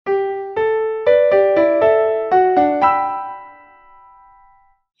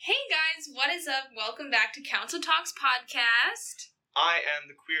welcome back to Council Talks Podcast. I am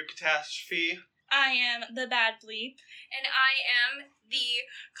the Queer Catastrophe. I am the Bad Bleep. And I am the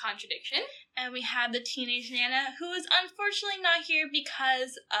Contradiction. And we have the Teenage Nana, who is unfortunately not here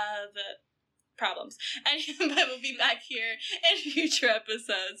because of problems. And but we'll be back here in future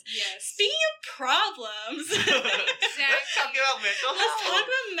episodes. Yes. Speaking of problems, Let's talk about mental health. let's talk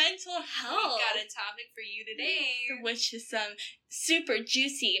about mental health. We got a topic for you today. Which is some super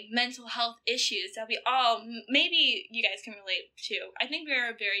juicy mental health issues that we all, maybe you guys can relate to. I think we're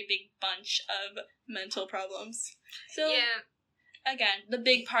a very big bunch of mental problems. So, Yeah. again, the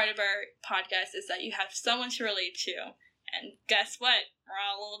big part of our podcast is that you have someone to relate to. And guess what? We're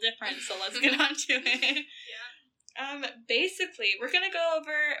all a little different, so let's get on to it. Yeah. Basically, we're going to go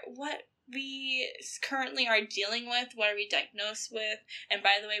over what we currently are dealing with, what are we diagnosed with, and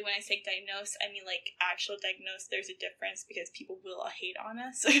by the way, when I say diagnosed, I mean like actual diagnosed. There's a difference because people will hate on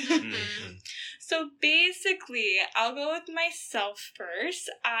us. Mhm. So basically, I'll go with myself first.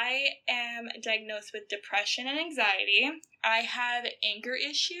 I am diagnosed with depression and anxiety. I have anger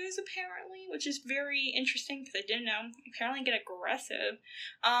issues, apparently, which is very interesting because I didn't know. I apparently get aggressive.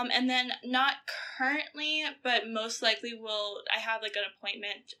 And then not currently, but most likely I have like an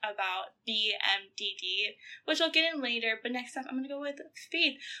appointment about BMDD, which I'll get in later. But next up, I'm going to go with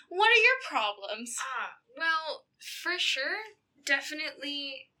Faith. What are your problems? Well, for sure,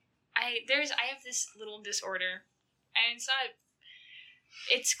 definitely, I have this little disorder, and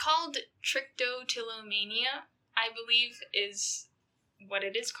it's called trichotillomania, I believe is what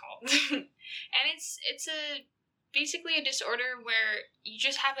it is called. And it's basically a disorder where you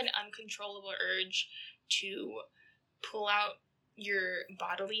just have an uncontrollable urge to pull out your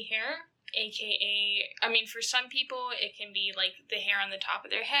bodily hair, aka, I mean, for some people, it can be like the hair on the top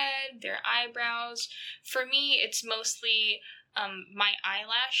of their head, their eyebrows. For me, it's mostly my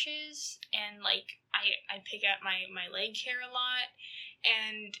eyelashes, and like I pick out my leg hair a lot,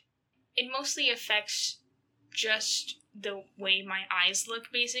 and it mostly affects just the way my eyes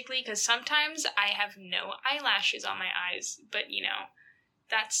look, basically, because sometimes I have no eyelashes on my eyes, but you know,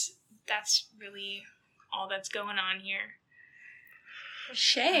 that's really all that's going on here.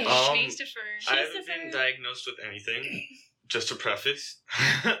 Shay. Christopher. I haven't been diagnosed with anything, just to preface.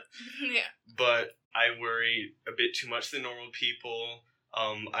 Yeah. But I worry a bit too much than normal people.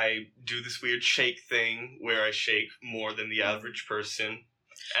 I do this weird shake thing where I shake more than the average person.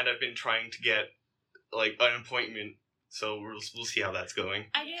 And I've been trying to get like an appointment, so we'll see how that's going.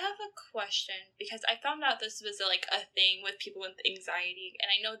 I do have a question, because I found out this was like a thing with people with anxiety,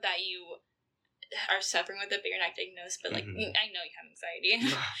 and I know that you are suffering with it, but you're not diagnosed, but like, I know you have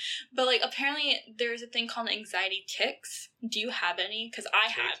anxiety. But like, apparently there's a thing called anxiety tics. Do you have any? Because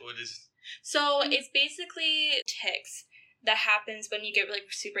I have. What is... So it's basically tics that happens when you get like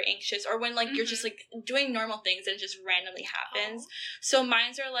super anxious, or when like you're just like doing normal things and it just randomly happens. So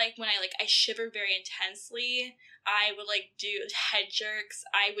mine's are like when I shiver very intensely. I would like do head jerks.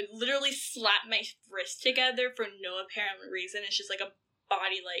 I would literally slap my wrist together for no apparent reason. It's just like a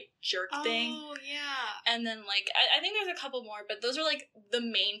body like jerk thing. Oh, yeah. And then like I think there's a couple more, but those are like the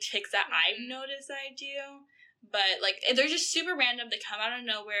main tics that I've noticed I do. But like they're just super random. They come out of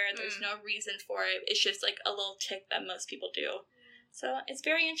nowhere. There's no reason for it. It's just like a little tic that most people do. So it's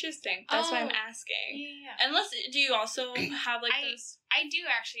very interesting. That's why I'm asking. Yeah. Unless, do you also have like those? I do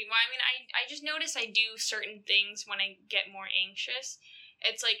actually. Well, I mean, I just notice I do certain things when I get more anxious.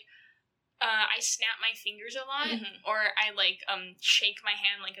 It's like, I snap my fingers a lot, or I like shake my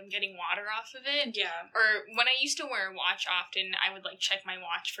hand like I'm getting water off of it. Yeah. Or when I used to wear a watch often, I would like check my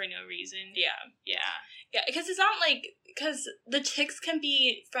watch for no reason. Yeah. Yeah. Yeah, because it's not like, because the tics can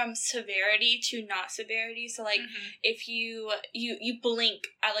be from severity to not severity. So like if you blink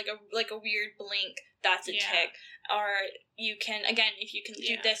at like a weird blink, that's a tic. Or you can, again, if you can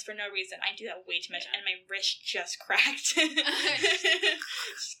do this for no reason. I do that way too much, and my wrist just cracked.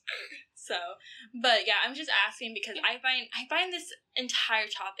 So, but yeah, I'm just asking because I find this entire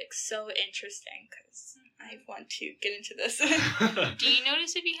topic so interesting, because I want to get into this. Do you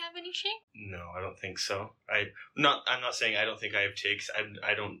notice if you have any shake? No, I don't think so. I'm not saying I don't think I have tics.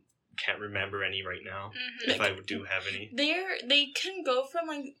 I can't remember any right now. If I do have any, they can go from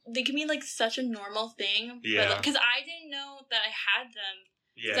like, they can be like such a normal thing. Yeah. Because I didn't know that I had them.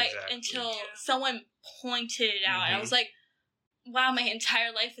 Yeah, exactly. Until someone pointed it out, and I was like, wow, my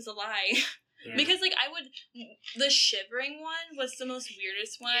entire life is a lie. Yeah. Because like the shivering one was the most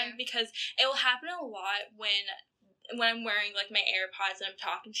weirdest one, because it will happen a lot when when I'm wearing, like, my AirPods and I'm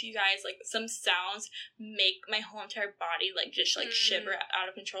talking to you guys, like, some sounds make my whole entire body, like, just, like, shiver out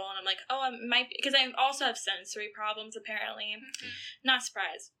of control. And I'm like, oh, I might, because I also have sensory problems, apparently. Not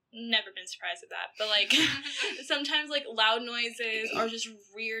surprised. Never been surprised at that. But, like, sometimes, like, loud noises or just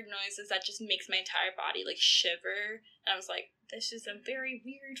weird noises that just makes my entire body, like, shiver. And I was like, this is a very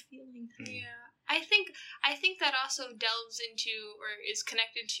weird feeling. Yeah. I think that also delves into, or is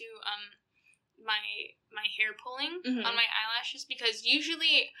connected to, my hair pulling on my eyelashes, because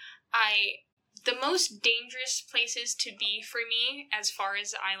usually the most dangerous places to be for me as far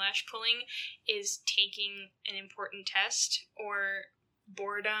as eyelash pulling is taking an important test or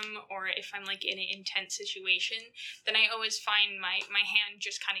boredom, or if I'm like in an intense situation, then I always find my hand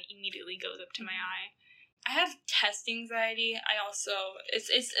just kind of immediately goes up to my eye. I have test anxiety. I also,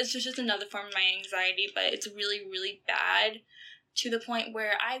 it's just another form of my anxiety, but it's really, really bad to the point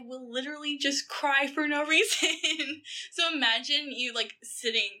where I will literally just cry for no reason. So imagine you, like,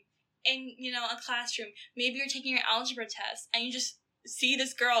 sitting in, you know, a classroom. Maybe you're taking your algebra test and you just see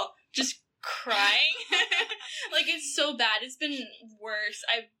this girl just crying. Like, it's so bad. It's been worse.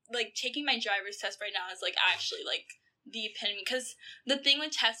 Like, taking my driver's test right now is, like, actually, like, the epitome. Because the thing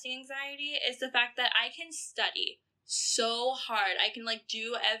with testing anxiety is the fact that I can study so hard. I can, like,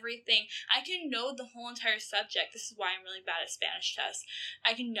 do everything. I can know the whole entire subject. This is why I'm really bad at Spanish tests.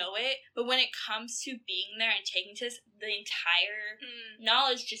 I can know it, but when it comes to being there and taking tests, the entire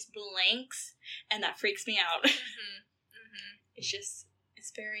knowledge just blanks, and that freaks me out. It's just, it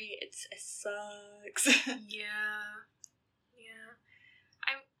sucks. Yeah.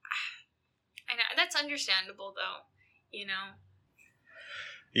 I know, that's understandable, though, you know?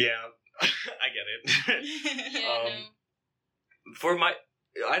 Yeah, I get it. Yeah, For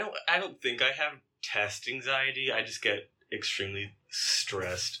I don't think I have test anxiety. I just get extremely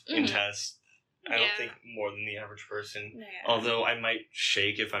stressed in tests. I don't think more than the average person. Yeah. Although I might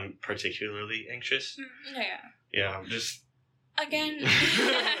shake if I'm particularly anxious. Yeah, just... Again...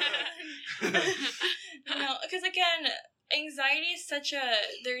 No, because again... Anxiety is such a...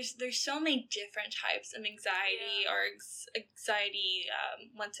 There's so many different types of anxiety, or anxiety,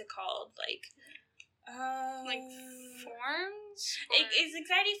 what's it called? Like forms? It's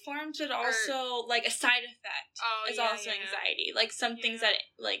anxiety forms, but also, like, a side effect is also anxiety. Like, some things that,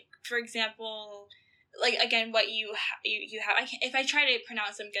 like, for example... Like, again, what you have... if I try to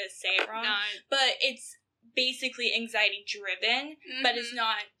pronounce it, I'm going to say it wrong. No. But it's basically anxiety-driven, but it's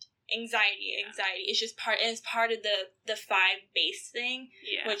not... Anxiety. It's just part of the 5 base thing,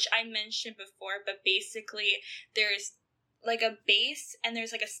 which I mentioned before, but basically there's, like, a base and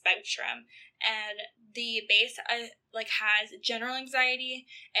there's, like, a spectrum, and the base, like, has general anxiety,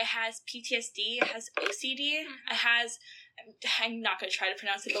 it has PTSD, it has OCD, it has, I'm not going to try to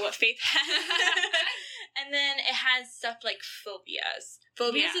pronounce it, but what Faith has. And then it has stuff like phobias.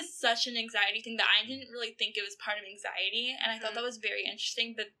 Phobias is such an anxiety thing that I didn't really think it was part of anxiety, and I thought that was very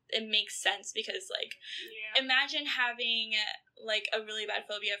interesting, but it makes sense because, like, imagine having, like, a really bad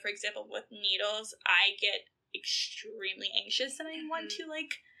phobia, for example, with needles. I get extremely anxious and I want to,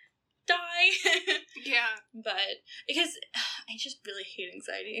 like, die. But because I just really hate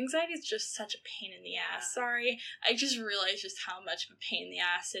anxiety. Anxiety is just such a pain in the ass. Sorry. I just realized just how much of a pain in the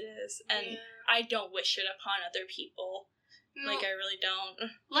ass it is. And I don't wish it upon other people. No. Like, I really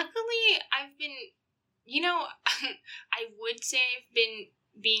don't. Luckily, I've been, you know, I would say I've been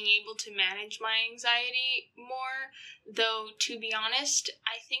being able to manage my anxiety more, though, to be honest,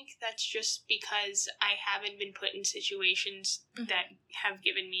 I think that's just because I haven't been put in situations that have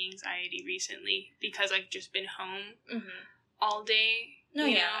given me anxiety recently, because I've just been home all day,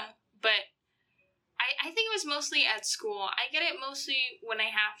 you know? But I think it was mostly at school. I get it mostly when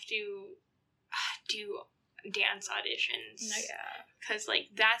I have to do dance auditions. Because, like,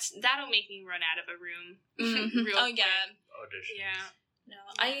 that'll make me run out of a room real quick. Auditions. Yeah. No,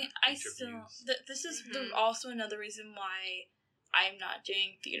 I still... This is also another reason why I'm not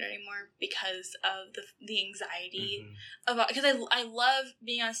doing theater anymore, because of the anxiety. Because I love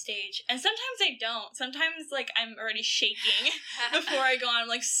being on stage, and sometimes I don't. Sometimes, like, I'm already shaking before I go on. I'm,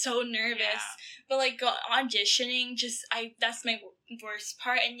 like, so nervous. But, like, auditioning, that's my worst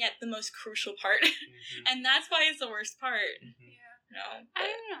part, and yet the most crucial part. And that's why it's the worst part. No, I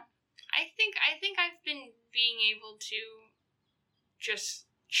don't know. I think I've been being able to just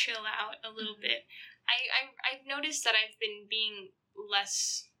chill out a little bit. I've noticed that I've been being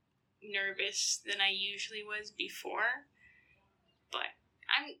less nervous than I usually was before, but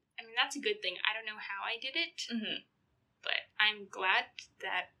I mean that's a good thing. I don't know how I did it, but I'm glad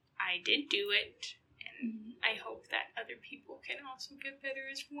that I did do it, and I hope that other people can also get better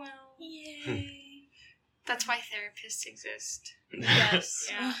as well. Yay! That's why therapists exist. Yes.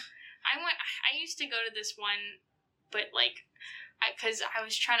 Yeah. I used to go to this one, but like, because I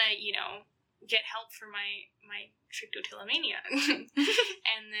was trying to, get help for my trichotillomania.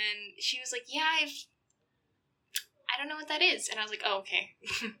 And then she was like, yeah, I don't know what that is. And I was like, oh, okay.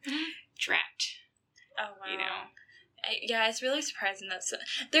 Drat. Oh, wow. Yeah, it's really surprising that I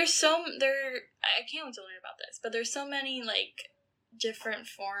can't wait to learn about this, but there's so many, like, different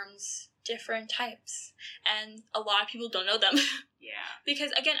forms, different types, and a lot of people don't know them. Yeah.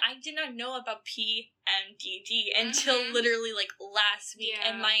 Because, again, I did not know about PMDD until literally, like, last week,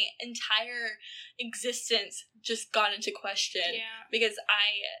 and my entire existence just got into question. Yeah. Because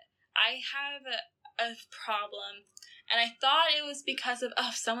I have a problem, and I thought it was because of,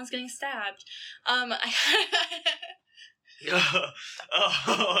 someone's getting stabbed. Oh,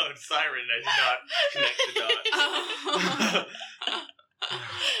 siren, I did not connect the dots.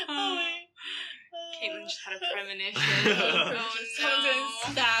 Caitlin just had a premonition. Someone's getting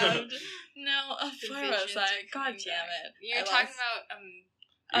stabbed. No, before I was like, God damn it. You're talking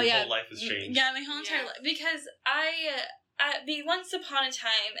about, Your whole life has changed. Yeah, my whole entire life. Because once upon a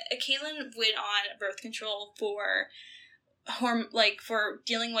time, Caitlin went on birth control for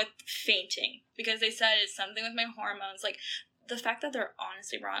dealing with fainting, because they said it's something with my hormones. Like, the fact that they're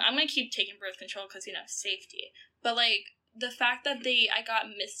honestly wrong. I'm gonna keep taking birth control because, safety. But, like, the fact that I got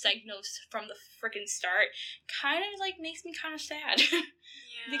misdiagnosed from the freaking start kind of, like, makes me kind of sad.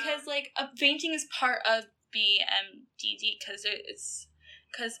 Yeah. Because, like, fainting is part of BMDD, because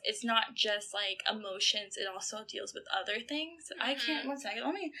it's not just, like, emotions, it also deals with other things. I can't, one second,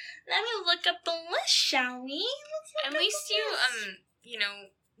 let me look up the list, shall we? At least you,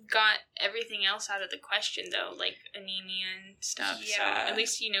 got everything else out of the question, though, like anemia and stuff. Yeah. So at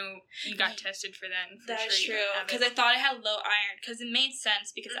least, you got tested for that. And for That's sure true, because I thought I had low iron, because it made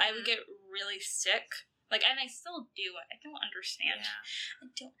sense, because I would get really sick. Like, and I still do. I don't understand. Yeah.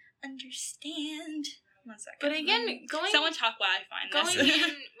 I don't understand. 1 second. But again, someone talk while I find this. Going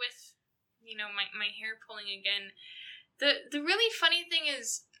in with, my hair pulling again. The really funny thing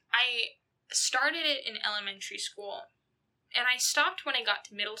is, I started it in elementary school, and I stopped when I got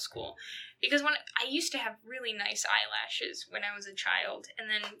to middle school, because when I used to have really nice eyelashes when I was a child, and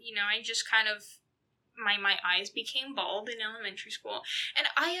then I just kind of my eyes became bald in elementary school, and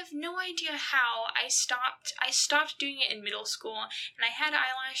I have no idea how I stopped doing it in middle school, and I had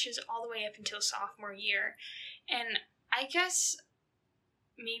eyelashes all the way up until sophomore year, and I guess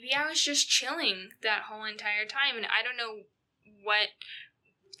maybe I was just chilling that whole entire time, and I don't know what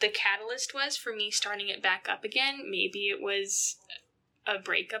the catalyst was for me starting it back up again. Maybe it was a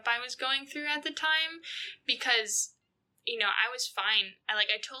breakup I was going through at the time, because I was fine.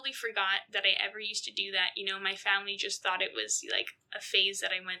 I totally forgot that I ever used to do that. My family just thought it was, like, a phase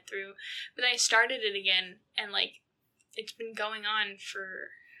that I went through. But I started it again, and, like, it's been going on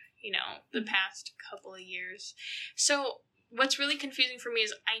for, the past couple of years. So what's really confusing for me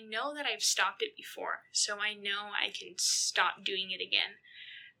is I know that I've stopped it before, so I know I can stop doing it again.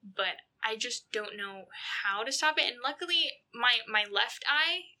 But I just don't know how to stop it. And luckily, my left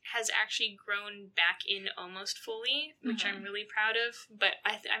eye has actually grown back in almost fully, which I'm really proud of. But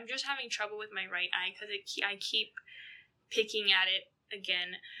I'm just having trouble with my right eye, because I keep picking at it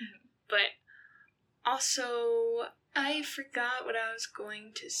again. But also, I forgot what I was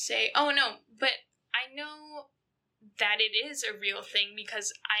going to say. Oh, no, but I know that it is a real thing,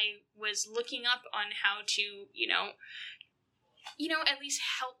 because I was looking up on how to, at least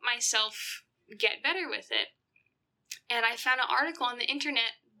help myself get better with it. And I found an article on the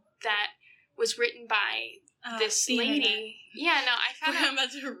internet that was written by this lady. Yeah, no, I'm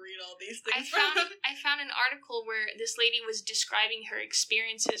about to read all these things. I found an article where this lady was describing her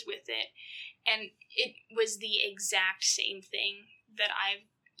experiences with it, and it was the exact same thing that I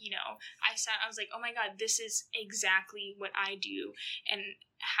was like, oh my God, this is exactly what I do and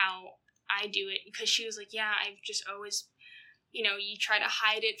how I do it. Because she was like, yeah, I've just always, you try to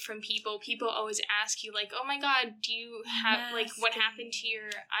hide it from people. People always ask you, like, oh my God, do you have, like, what happened to your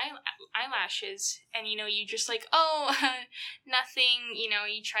eyelashes? And, you just like, oh, nothing, you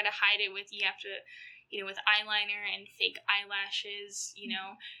try to hide it with, you have to, with eyeliner and fake eyelashes,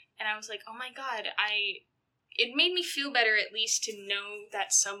 and I was like, oh my God, it made me feel better, at least, to know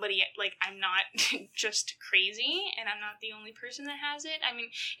that somebody, like, I'm not just crazy, and I'm not the only person that has it. I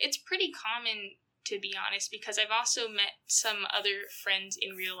mean, it's pretty common, to be honest, because I've also met some other friends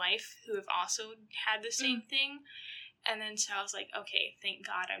in real life who have also had the same thing. And then so I was like, okay, thank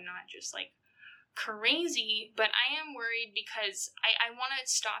God I'm not just, like, crazy, but I am worried because I want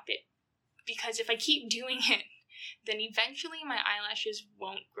to stop it, because if I keep doing it, then eventually my eyelashes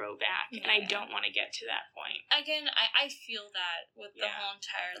won't grow back, and I don't want to get to that point. Again, I feel that with the whole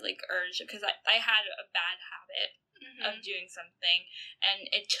entire, like, urge, because I had a bad habit of doing something, and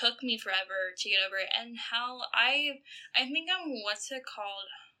it took me forever to get over it, and how I think I'm, what's it called?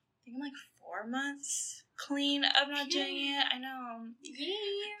 I think I'm, like, 4 months clean of not doing it. I know.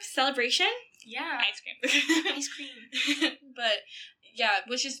 Yeah. Celebration? Yeah. Ice cream. Ice cream. But, yeah,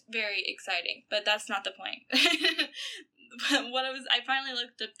 which is very exciting, but that's not the point. But I finally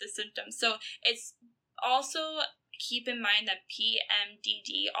looked up the symptoms. So it's also, keep in mind that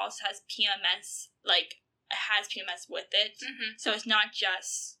PMDD also has PMS, like, has PMS with it. So it's not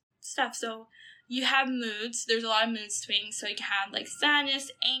just stuff. So you have moods. There's a lot of mood swings. So you can have, like,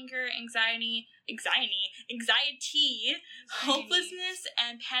 sadness, anger, anxiety, hopelessness,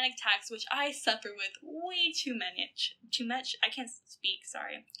 and panic attacks, which I suffer with way too much. I can't speak,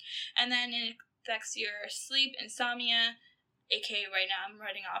 sorry. And then it affects your sleep, insomnia, aka right now I'm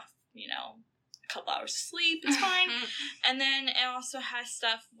running off, a couple hours of sleep, it's fine. And then it also has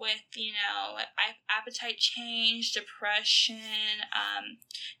stuff with, appetite change, depression,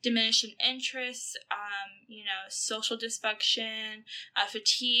 diminished interest, social dysfunction,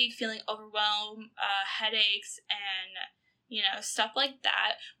 fatigue, feeling overwhelmed, headaches, and, stuff like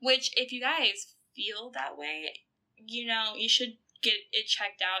that, which if you guys feel that way, you should get it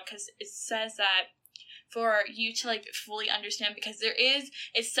checked out, because it says that for you to, like, fully understand, because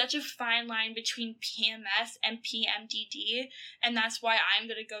it's such a fine line between PMS and PMDD, and that's why I'm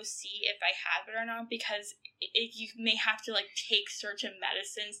gonna go see if I have it or not, because you may have to, like, take certain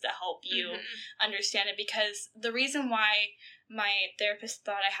medicines to help you understand it, because the reason why my therapist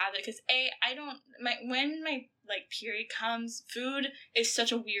thought I had it, because when my like period comes, food is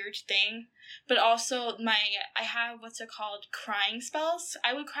such a weird thing, but also I have, what's it called, crying spells.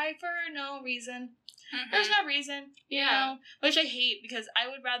 I would cry for no reason. There's no reason, which I hate, because I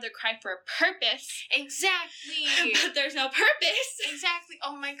would rather cry for a purpose. Exactly. But there's no purpose. Exactly.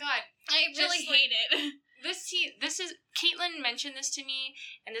 Oh my god. I really hate it. This is, Caitlin mentioned this to me,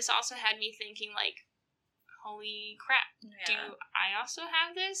 and this also had me thinking, like, holy crap, do I also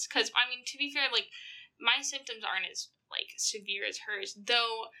have this? Because, I mean, to be fair, like, my symptoms aren't as, like, severe as hers,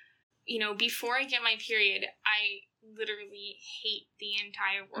 though, before I get my period, I literally hate the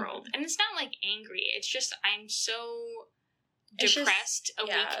entire world. And it's not, like, angry, it's just I'm so depressed a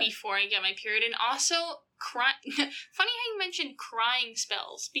week before I get my period, and also funny how you mentioned crying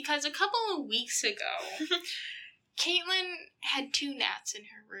spells, because a couple of weeks ago, Caitlin had 2 gnats in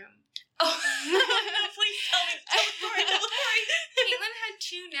her room. Oh, please tell me. Caitlin had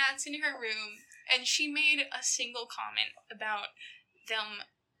 2 gnats in her room, and she made a single comment about them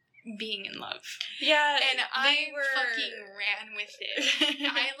being in love. Yeah, and I fucking ran with it.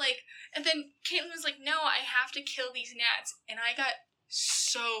 And then Caitlin was like, "No, I have to kill these gnats," and I got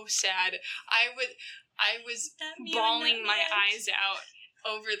so sad. I was bawling my eyes out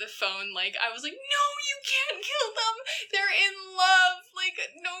over the phone. Like, I was like, "No, you can't kill them. They're in love." Like,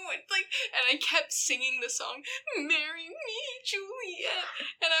 no, like, and I kept singing the song, "Marry me, Juliet,"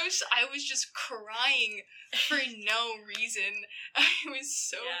 and I was just crying for no reason. I was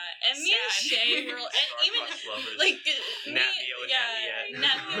so and me and Shay were, and even like Nat,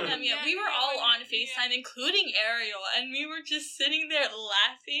 we were all on FaceTime, including Ariel, and we were just sitting there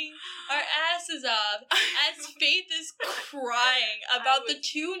laughing our asses off as Faith is crying about the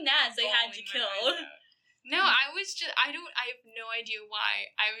 2 gnats they had to kill. No, I have no idea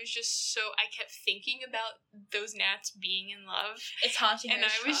why. I kept thinking about those gnats being in love. It's haunting and I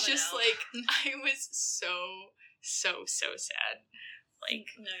was just like, I was so sad. Like,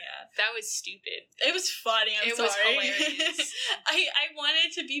 that was stupid. It was funny, I'm sorry. It was hilarious. I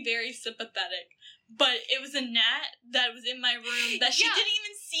wanted to be very sympathetic, but it was a gnat that was in my room that she didn't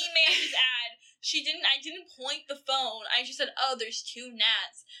even see Mandy's ad. I didn't point the phone. I just said, "Oh, there's 2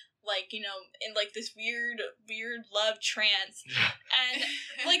 gnats." Like, in, like, this weird love trance. And,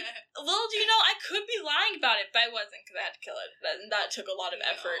 like, little do you know, I could be lying about it, but I wasn't, because I had to kill it. That took a lot of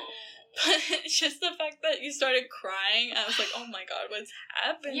effort. But it's just the fact that you started crying, I was like, oh my god, what's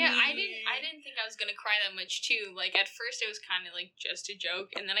happening? Yeah, I didn't think I was gonna cry that much, too. Like, at first it was kind of, like, just a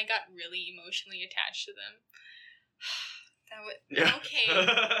joke, and then I got really emotionally attached to them. Okay. We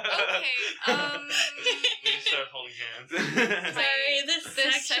just started holding hands. Sorry, the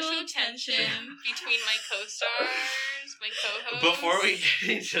sexual tension between my co-stars, my co-hosts. Before we get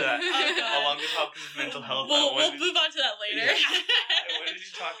into that, along the topic of mental health, we'll move on to that later. I wanted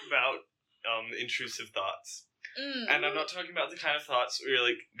to talk about intrusive thoughts. And I'm not talking about the kind of thoughts where you're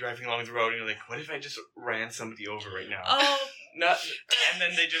like driving along the road and you're like, what if I just ran somebody over right now? Oh, Not, and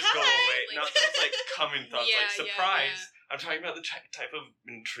then they just go away. Like- Not those like coming thoughts, Yeah, like yeah, surprise. yeah. I'm talking about the type of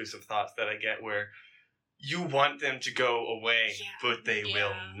intrusive thoughts that I get where you want them to go away, Yeah. but they Yeah.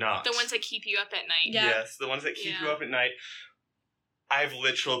 will not. The ones that keep you up at night. Yeah. Yes, the ones that keep you Yeah. up at night. I have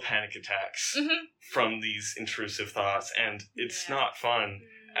literal panic attacks Mhm. from these intrusive thoughts, and it's Yeah. not fun.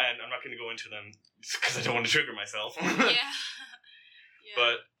 Mm. And I'm not going to go into them because I don't want to trigger myself. Yeah. Yeah.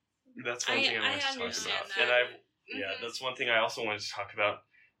 But that's one thing I I wanted to talk understand about. that. And Mhm. that's one thing I also wanted to talk about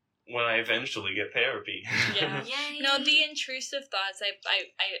when I eventually get therapy. Yeah. Yay. No, the intrusive thoughts, I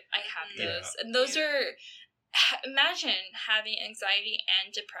have Yeah. those. And those Yeah. are, imagine having anxiety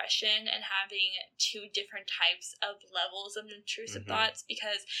and depression and having two different types of levels of intrusive Mhm. thoughts,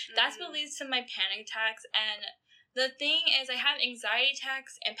 because that's what Mhm. leads to my panic attacks. And the thing is, I have anxiety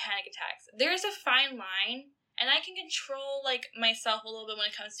attacks and panic attacks. There's a fine line, and I can control like myself a little bit when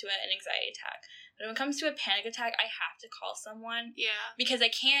it comes to an anxiety attack. But when it comes to a panic attack, I have to call someone, Yeah. because I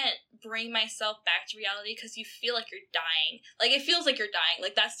can't bring myself back to reality, because you feel like you're dying. Like, it feels like you're dying.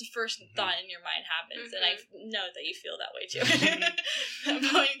 Like, that's the first Mhm. thought in your mind happens. And I Mhm. know that you feel that way, too. I'm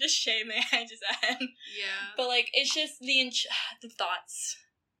going to shame it, I just add. Yeah. But, like, it's just the thoughts.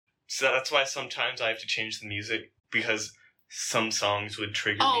 So that's why sometimes I have to change the music because some songs would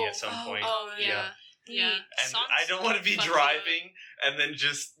trigger me at some point. Oh, yeah. Yeah. And Songs I don't want to be fuck you driving and then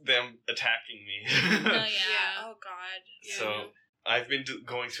just them attacking me. Oh, yeah. Yeah. Oh, God. Yeah. So I've been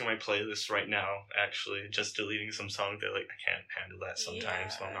going through my playlist right now, actually, just deleting some songs that like I can't handle that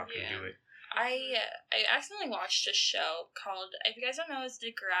sometimes, so I'm not gonna Yeah. do it. I accidentally watched a show called, if you guys don't know, it's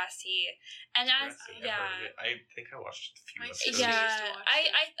Degrassi. And as, Degrassi, I've yeah. heard of it. I think I watched a few My episodes. sister- Yeah, used to watch I,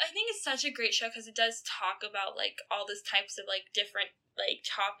 it. I think it's such a great show because it does talk about like all these types of like different like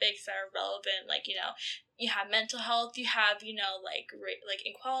topics that are relevant. Like, you know, you have mental health, you have, you know, like like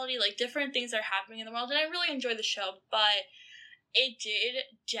equality, like different things that are happening in the world. And I really enjoyed the show, but it did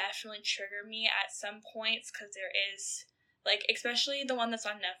definitely trigger me at some points, because there is like, especially the one that's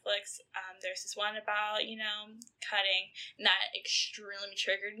on Netflix. There's this one about, you know, cutting, and that extremely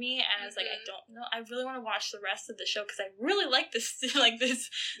triggered me. And I was like, I Mhm. don't know, I really want to watch the rest of the show because I really like this like this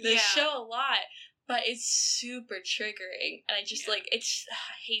Yeah. show a lot. But it's super triggering, and I just Yeah. like it's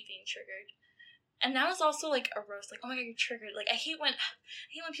I hate being triggered. And now it's also like a roast, like, oh my god, you're triggered. Like I hate when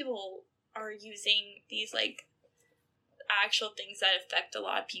people are using these like actual things that affect a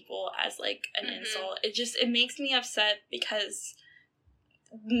lot of people as like an Mhm. insult. It makes me upset because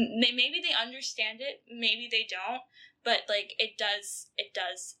maybe they understand it, maybe they don't, but like it does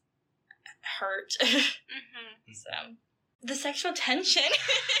hurt. Mhm. So the sexual tension.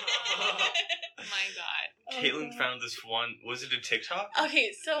 My God. Caitlin found this one. Was it a TikTok?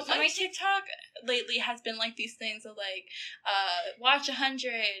 Okay, so Is my that- TikTok lately has been like these things of like, watch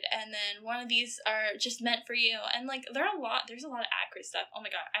 100, and then one of these are just meant for you, and like there's a lot of accurate stuff. Oh my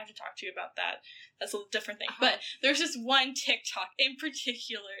god, I have to talk to you about that. That's a different thing. Uh-huh. But there's this one TikTok in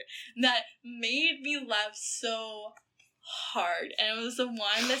particular that made me laugh so hard, and it was the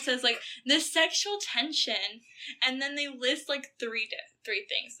one that says like the sexual tension, and then they list like three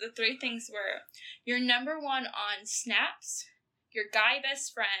things. The three things were your number one on snaps, your guy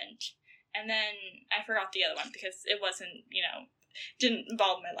best friend, and then I forgot the other one because it wasn't, you know, didn't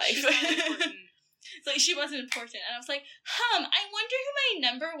involve my life. She's not important. It's like she wasn't important, and I was like, I wonder who my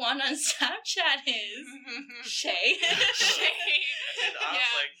number one on Snapchat is. Shay. Shay. And I was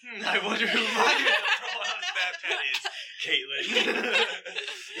Yeah. like, I wonder who my number one on Snapchat is. Caitlin.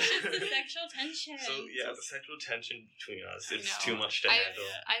 It's just the sexual tension. So yeah, the sexual tension between us, I it's know. too much to handle.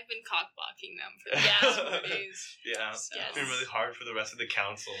 I've been cock blocking them for the Yeah. past 4 days. Yeah, So- it's been really hard for the rest of the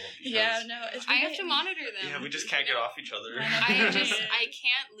council. Because, Yeah, no, it's I have to monitor them. Yeah, we just can't get off each other. I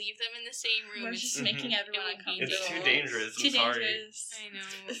can't leave them in the same room. We're It's just Mhm. making everyone It would be uncomfortable. It's too dangerous. Too I'm sorry. dangerous. I know.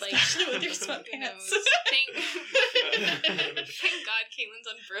 Especially with your who sweatpants. knows? Thank God Caitlin's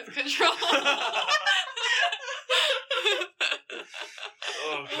on birth control.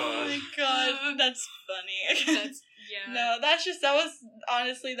 Oh Oh my god, that's funny. That's yeah. No, that was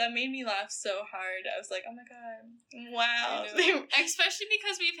honestly, that made me laugh so hard. I was like, oh my god, wow. I know. Especially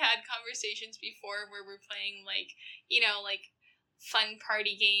because we've had conversations before where we're playing like, you know, like fun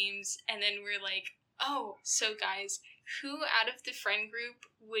party games, and then we're like, oh, so guys, who out of the friend group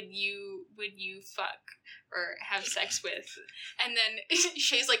would you fuck or have sex with? And then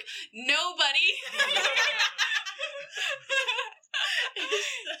Shay's like, nobody.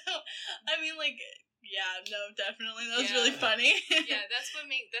 So, I mean, like, yeah, no, definitely. That was Yeah. really funny. Yeah, that's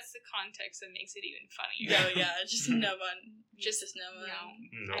the context that makes it even funnier. No, yeah, just no one. Just no one.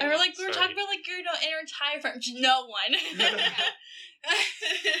 No. And we're like, we were Sorry. talking about like your entire friend, just no one.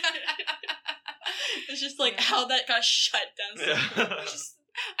 It's just like how that got shut down. So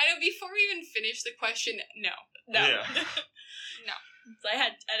I know. Before we even finish the question, no. Yeah. So I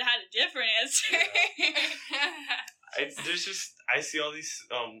had a different answer. I see all these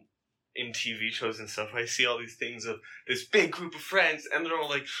in TV shows and stuff. I see all these things of this big group of friends, and they're all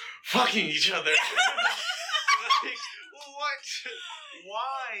like fucking each other. Like, what?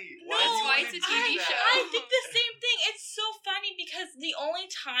 Why? No, That's why would it's a you do TV that? show. I think the same thing. It's so funny because the only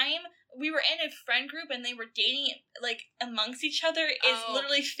time we were in a friend group and they were dating like amongst each other is Oh.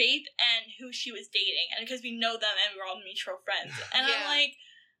 literally Faith and who she was dating, and because we know them and we're all mutual friends. And I'm Yeah. like,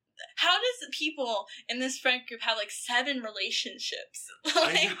 how does people in this friend group have like 7 relationships? I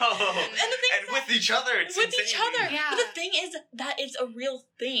Like, know. and the thing And is with each other, it's with insane. each other. Yeah. But the thing is that it's a real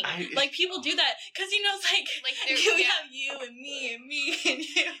thing. Like people do that because it's like Like we have you and me and me and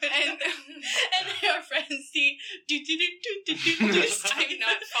you and then our friends see do. I'm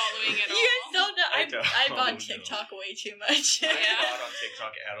not following at all. You guys don't know. I don't I've gone know. TikTok way too much. I'm Yeah. not on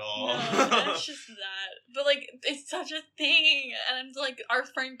TikTok at all. No, that's just that. But like, it's such a thing, and I'm like, our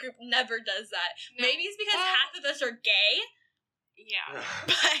friend group never does that. No. Maybe it's because Well- half of us are gay, Yeah.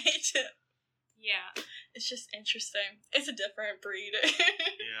 but Yeah. it's just interesting. It's a different breed.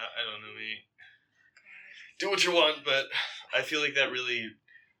 Yeah, I don't know, me. Do what you want, but I feel like that really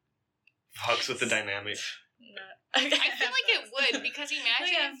fucks with the dynamic. I feel like it would, because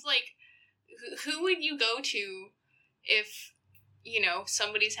imagine Yeah. if, like, who would you go to if,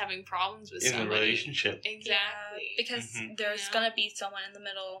 somebody's having problems with In somebody? a relationship. Exactly. Because Mhm. there's Yeah. gonna be someone in the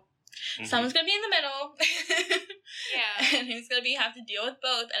middle. Mhm. Someone's gonna be in the middle. Yeah. And who's gonna have to deal with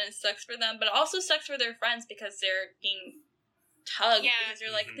both, and it sucks for them, but it also sucks for their friends because they're being tugged Yeah. because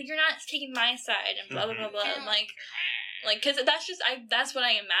they're like, Mhm. but you're not taking my side, and blah blah blah Mhm. blah. And like, because that's what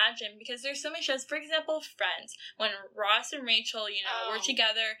I imagine. Because there's so many shows. For example, Friends. When Ross and Rachel, were Oh.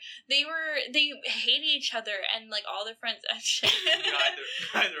 together, they hated each other, and like all their friends.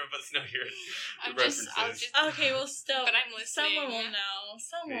 Neither of us know your I'll references. just. Okay, well, still, But I'm listening. Someone will know.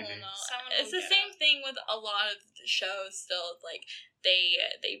 Someone Maybe. will know. Someone It's will the get same it. thing with a lot of the shows. Still, like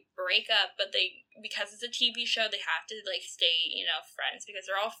they break up, but because it's a TV show, they have to like stay, friends because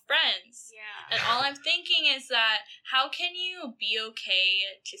they're all friends. Yeah. And all I'm thinking is that how can you be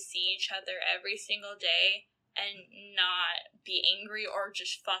okay to see each other every single day and not be angry or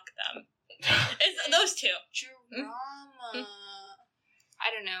just fuck them? It's those two. Drama.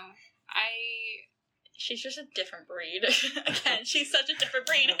 I don't know. She's just a different breed. Again, she's such a different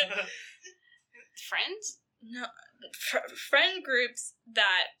breed. Friends? No, friend groups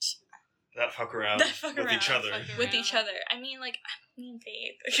that that fuck around That fuck with each around. other. Fuck with around. each other. I mean,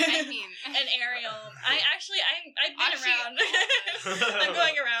 Faith. I mean, And Ariel. I've been Actually, around. all of us. I'm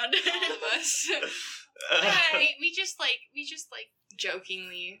going around. all of us. we just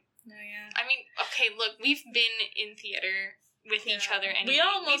jokingly. No, yeah. I mean, okay, look, we've been in theater with each Yeah. other, and we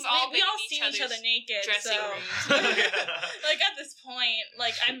we've all been seen each other naked. dressing So, rooms. like at this point,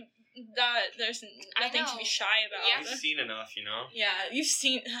 like I'm not. There's nothing to know. be shy about. Yeah. You've seen enough, Yeah, I've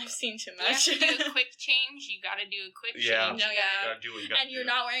seen too You have much. to do a quick change. You gotta do a quick Yeah. change. No, You yeah. Gotta do what you gotta And you're do.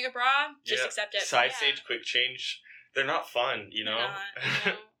 not wearing a bra. Just Yeah. accept it. Side Yeah. stage, quick change. They're not fun, you know. They're not,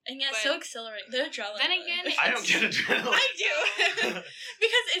 gotta, And yeah, But- so exhilarating. They're adrenaline. Then again, I don't get adrenaline. I do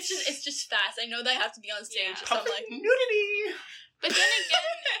because it's just fast. I know that I have to be on stage, Yeah. so I'm like, nudity. But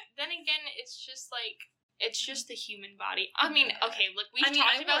then again, it's just the human body. I mean, okay, look, we've I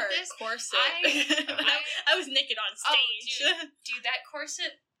talked about wore a this. corset. I- I was naked on Oh, stage. Dude, that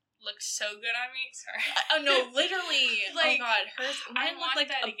corset looks so good on me. Sorry. Oh no, literally. Like, oh god, hers. I Mine looked want like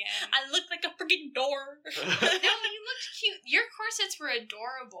that a, again. I looked like a freaking door. No, you looked cute. Your corsets were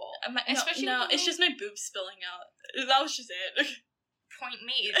adorable. Especially no, with the it's just my boobs spilling out. That was just it. Point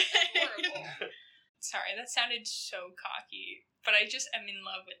made. Adorable. Sorry, that sounded so cocky. But I just am in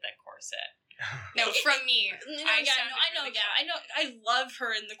love with that corset. No, from me. No, I yeah, sounded no, I know, really yeah, I know. I love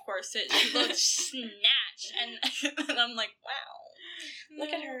her in the corset. She looks snatched, and I'm like, wow. Look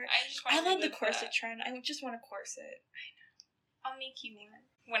at her. I love the corset trend. I just want a corset. I'll make you one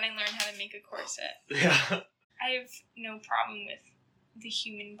when I learn how to make a corset. Yeah. I have no problem with the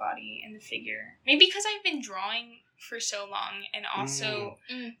human body and the figure. Maybe because I've been drawing for so long and also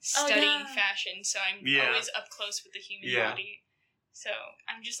studying yeah. fashion, so I'm Yeah. always up close with the human Yeah. body. So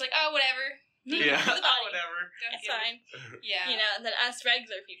I'm just like, oh, whatever. Yeah. The body. Whatever. Don't It's give a- fine. Yeah. You know, and then us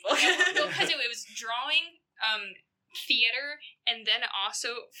regular people. Well, because it was drawing, theater, and then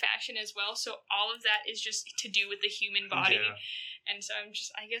also fashion as well. So all of that is just to do with the human body. Yeah. And so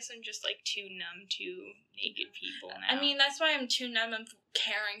I guess I'm just like too numb to naked people now. I mean, that's why I'm too numb of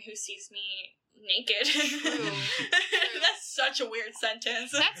caring who sees me naked. True. That's such a weird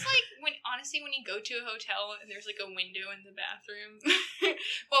sentence. That's like when you go to a hotel and there's like a window in the bathroom.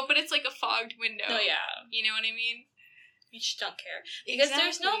 Well, but it's like a fogged window. Oh yeah. You know what I mean? You just don't care. Because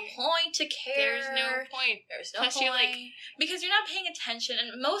there's no Exactly. point to care. There's no point. There's no Plus point. you're like, because you're not paying attention,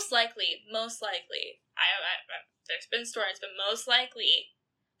 and most likely, I there's been stories, but most likely,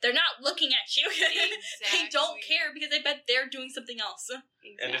 they're not looking at you. They don't Exactly. care because I bet they're doing something else.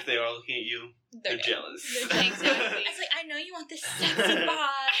 And if they are looking at you, they're jealous. Exactly. It's like, I know you want this sexy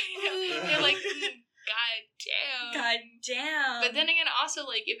bod. They're like, God damn. God damn. But then again, also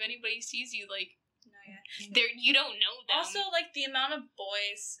like if anybody sees you, like no, yeah. you don't know them. Also, like the amount of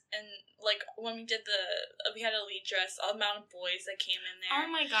boys and like when we did we had a lead dress, the amount of boys that came in there. Oh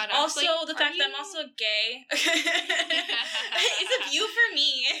my god. I was Also, like, the are fact that I'm you- also gay. It's a view for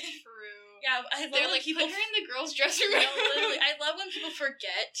me. True. Yeah, I love They're when like, people. put her in the girls' dressing No, room. literally, I love when people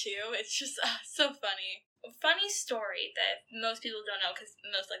forget too. It's just so funny. A funny story that most people don't know, because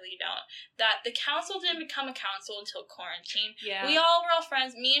most likely you don't. That the council didn't become a council until quarantine. Yeah. We all were all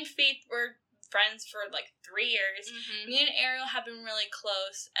friends. Me and Faith were friends for like 3 years. Mhm. Me and Ariel have been really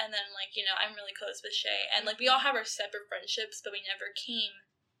close, and then like I'm really close with Shay, and like we all have our separate friendships, but we never came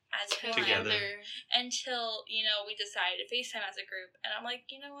as one Together. until we decided to FaceTime as a group, and I'm like,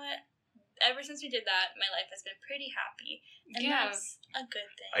 you know what? Ever since we did that, my life has been pretty happy, and Yeah. that's a good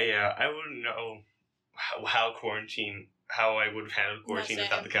thing. Yeah, I wouldn't know how I would have handled quarantine same.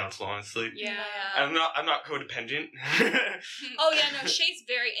 without the council, honestly. Yeah. I'm not codependent. Oh yeah, no, Shay's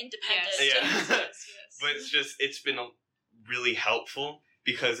very independent. Yes. Yeah. Yes. But it's been really helpful,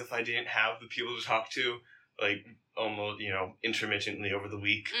 because if I didn't have the people to talk to, like almost intermittently over the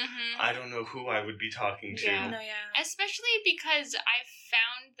week, Mhm. I don't know who I would be talking to. Yeah. No, yeah. Especially because I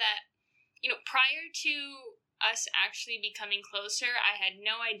found that, prior to us actually becoming closer, I had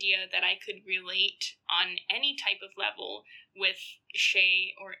no idea that I could relate on any type of level with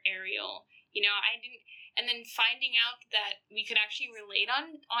Shay or Ariel. I didn't, and then finding out that we could actually relate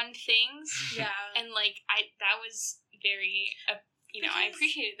on things, Yeah. and that was very, I Because-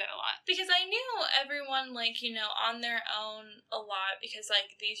 appreciated that a lot. Because I knew everyone, on their own a lot, because,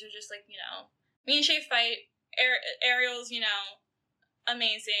 these are just, me and Shay fight. Ariel's,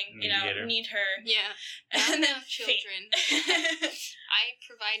 amazing, Mediator. need her. Yeah. And then Children. I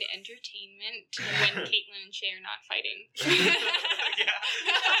provide entertainment when Caitlin and Shay are not fighting.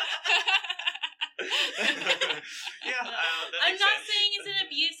 Yeah, that I'm makes not sense. saying it's an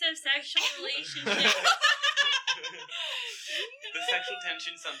abusive sexual relationship. The sexual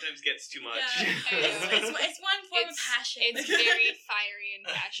tension sometimes gets too much. Yeah. It's one form of passion. It's very fiery and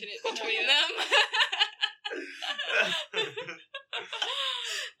passionate between them.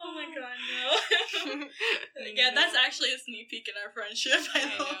 Oh my god, no. Yeah, that's actually a sneak peek in our friendship, by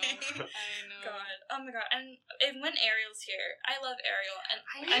the way. I know. God. Oh my god. And when Ariel's here, I love Ariel. And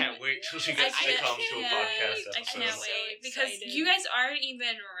I can't wait till she gets to can't- come to a podcast I episode. can't So wait. Because excited. you guys aren't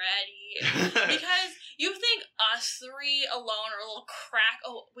even ready. Because you think us three alone are a little crack.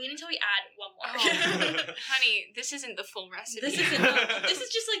 Oh, wait until we add one more. Oh, honey, this isn't the full recipe. This isn't. This is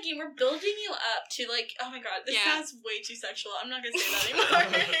just we're building you up to oh my god, this Yeah. sounds way too sexual. I'm not gonna say that anymore.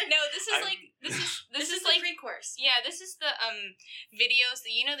 No, this is this is like pre-course. yeah, this is the videos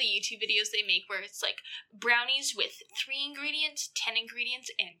the YouTube videos they make where it's like brownies with 3 ingredients, 10 ingredients,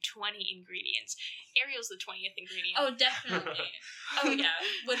 and 20 ingredients. Ariel's the 20th ingredient. Oh, definitely. Oh yeah,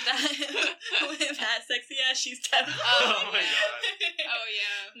 with that sexy ass, she's 10. Oh my god. Oh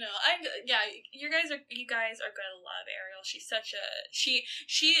yeah. No, you guys are gonna love Ariel. She's such a she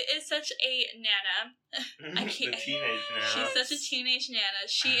is such a nana. I can't- The teenage now. She's such a teenage nana.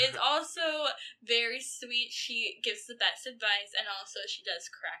 She is also very sweet. She gives the best advice, and also she does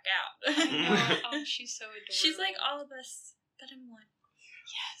crack out. Oh, she's so adorable. She's like all of us, but in one.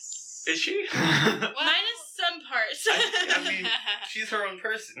 Yes. Is she? Well, Minus some parts. I mean, she's her own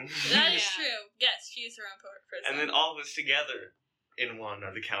person. That is Yeah. true. Yes, she is her own person. And then all of us together in one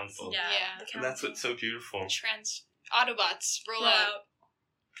are the council. yeah, Yeah. the And that's council. what's so beautiful. Autobots roll Roll out. out.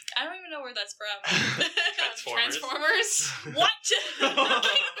 I don't even know where that's from. Transformers. Transformers. What?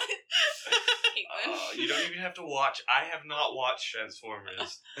 Caitlin. Oh, you don't even have to watch. I have not watched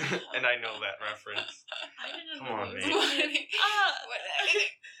Transformers, and I know that reference. I didn't Come know. on, it was mate. funny.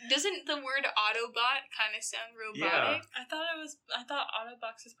 Doesn't the word Autobot kind of sound robotic? I thought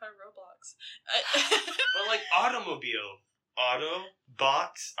Autobox is part of Roblox. Well, like automobile,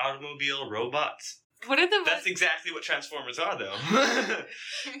 Autobots, automobile, robots. What are the That's exactly what Transformers are, though.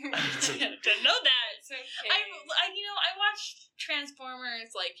 Didn't know that. okay. I watch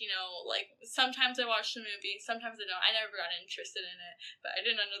Transformers, like sometimes I watch the movie, sometimes I don't. I never got interested in it, but I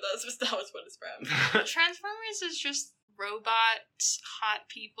didn't know that was what it's from. Transformers is just robots, hot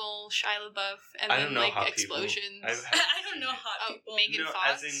people, Shia LaBeouf, and I then don't know like hot explosions. people. I don't know hot people. Megan No, Fox.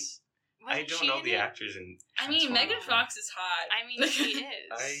 as in, Wasn't I don't she know in the it? actors in. I mean, Transformers. Megan Fox is hot. I mean, she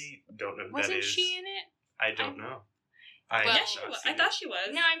is. I don't know who Wasn't that is. she in it? I don't know. I Well- have Yeah, she not was. seen I thought she was.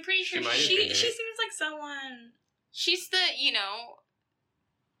 No, I'm pretty She sure might have she been in she it. seems like someone. she's the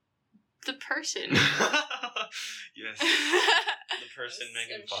the person. Yes, the person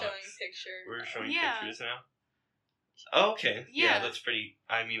Megan I'm Fox. showing picture. We're showing Yeah. pictures now. Oh, okay. Yeah, Yeah. that's pretty.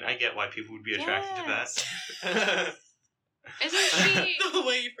 I mean, I get why people would be attracted to that. Isn't she? The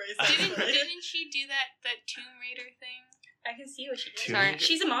way you phrase that. Didn't she do that Tomb Raider thing? I can see what she did. Tomb Sorry. Raider?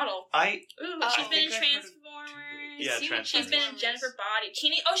 She's a model. I Ooh, I she's been in think I've heard of Transformers. Yeah, See what She's been in Transformers. Jennifer Body.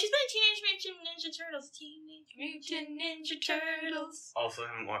 She's been in Teenage Mutant Ninja Turtles. Teenage Mutant Ninja Turtles. also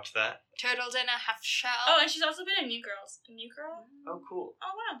haven't watched that. Turtles in a half shell. Oh, and she's also been in New Girls. A New Girl? Oh, cool.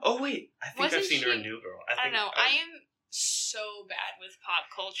 Oh, wow. Oh wait, I think I've Wasn't seen her in she- New Girl. I don't know. I am so bad with pop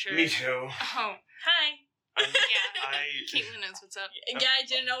culture. Me too. Oh, Hi. yeah. I. Caitlin knows what's up. Yeah, I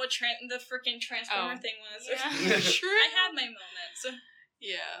didn't know what the freaking Transformer Oh. thing was. Yeah, true. I have my moments.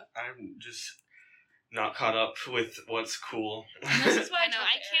 Yeah. I'm just not caught up with what's cool. This is why I know. talk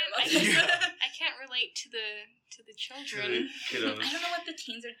I to can't. Ariel I, about this. can't I can't relate to the children. Kiddos. I don't know what the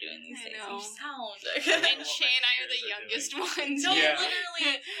teens are doing these I days. know. You sound. And what Shay my and I are the peers are youngest doing. ones. No, Yeah.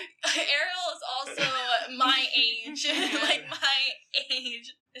 literally, Ariel is also my age. Like, my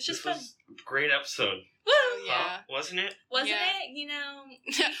age. It's just This fun. was a great episode. Woo! Oh, yeah. Huh? Wasn't it? Wasn't Yeah. it? You know,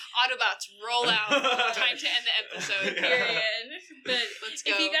 Autobots roll out. Time to end the episode. Yeah. period. But Let's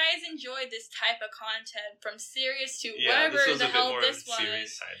go. if you guys enjoyed this type of content, from serious to Yeah, whatever this was the a bit hell more this on the serious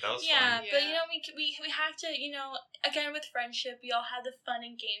was. side. That was Yeah, fun. but Yeah. we have to, again with friendship, we all have the fun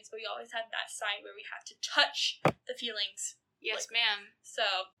and games, but we always have that side where we have to touch the feelings. Yes, ma'am. So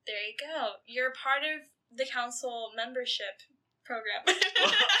there you go. You're part of the council membership program. Would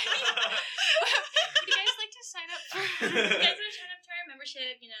you guys like to sign up for? You guys want to sign up to our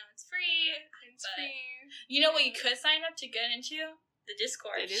membership? It's free. It's But- free. You know what you could sign up to get into? The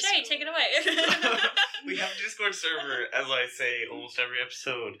Discord. The Shay, take it away. We have a Discord server, as I say almost every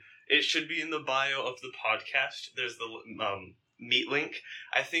episode. It should be in the bio of the podcast. There's the meet link.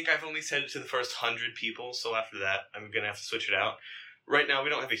 I think I've only said it to the first 100 people, so after that, I'm going to have to switch it out. Right now, we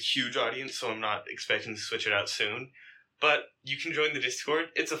don't have a huge audience, so I'm not expecting to switch it out soon. But you can join the Discord.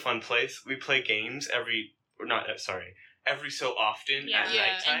 It's a fun place. We play games every so often Yeah, at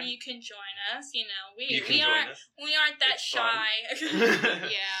Yeah. nighttime. and you can join us. We You can join us. we aren't that It's fun. shy.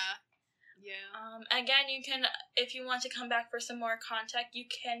 Yeah. Yeah. Again, you can, if you want to come back for some more content, you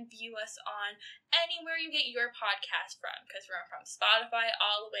can view us on anywhere you get your podcast from, because we're from Spotify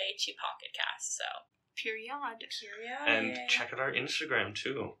all the way to Pocket Cast. So, Period. And check out our Instagram,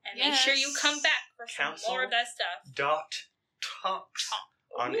 too. And make sure you Yes. come back for some Council. more of that stuff. Talks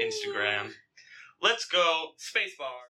on Ooh. Instagram. Let's go. Spacebar.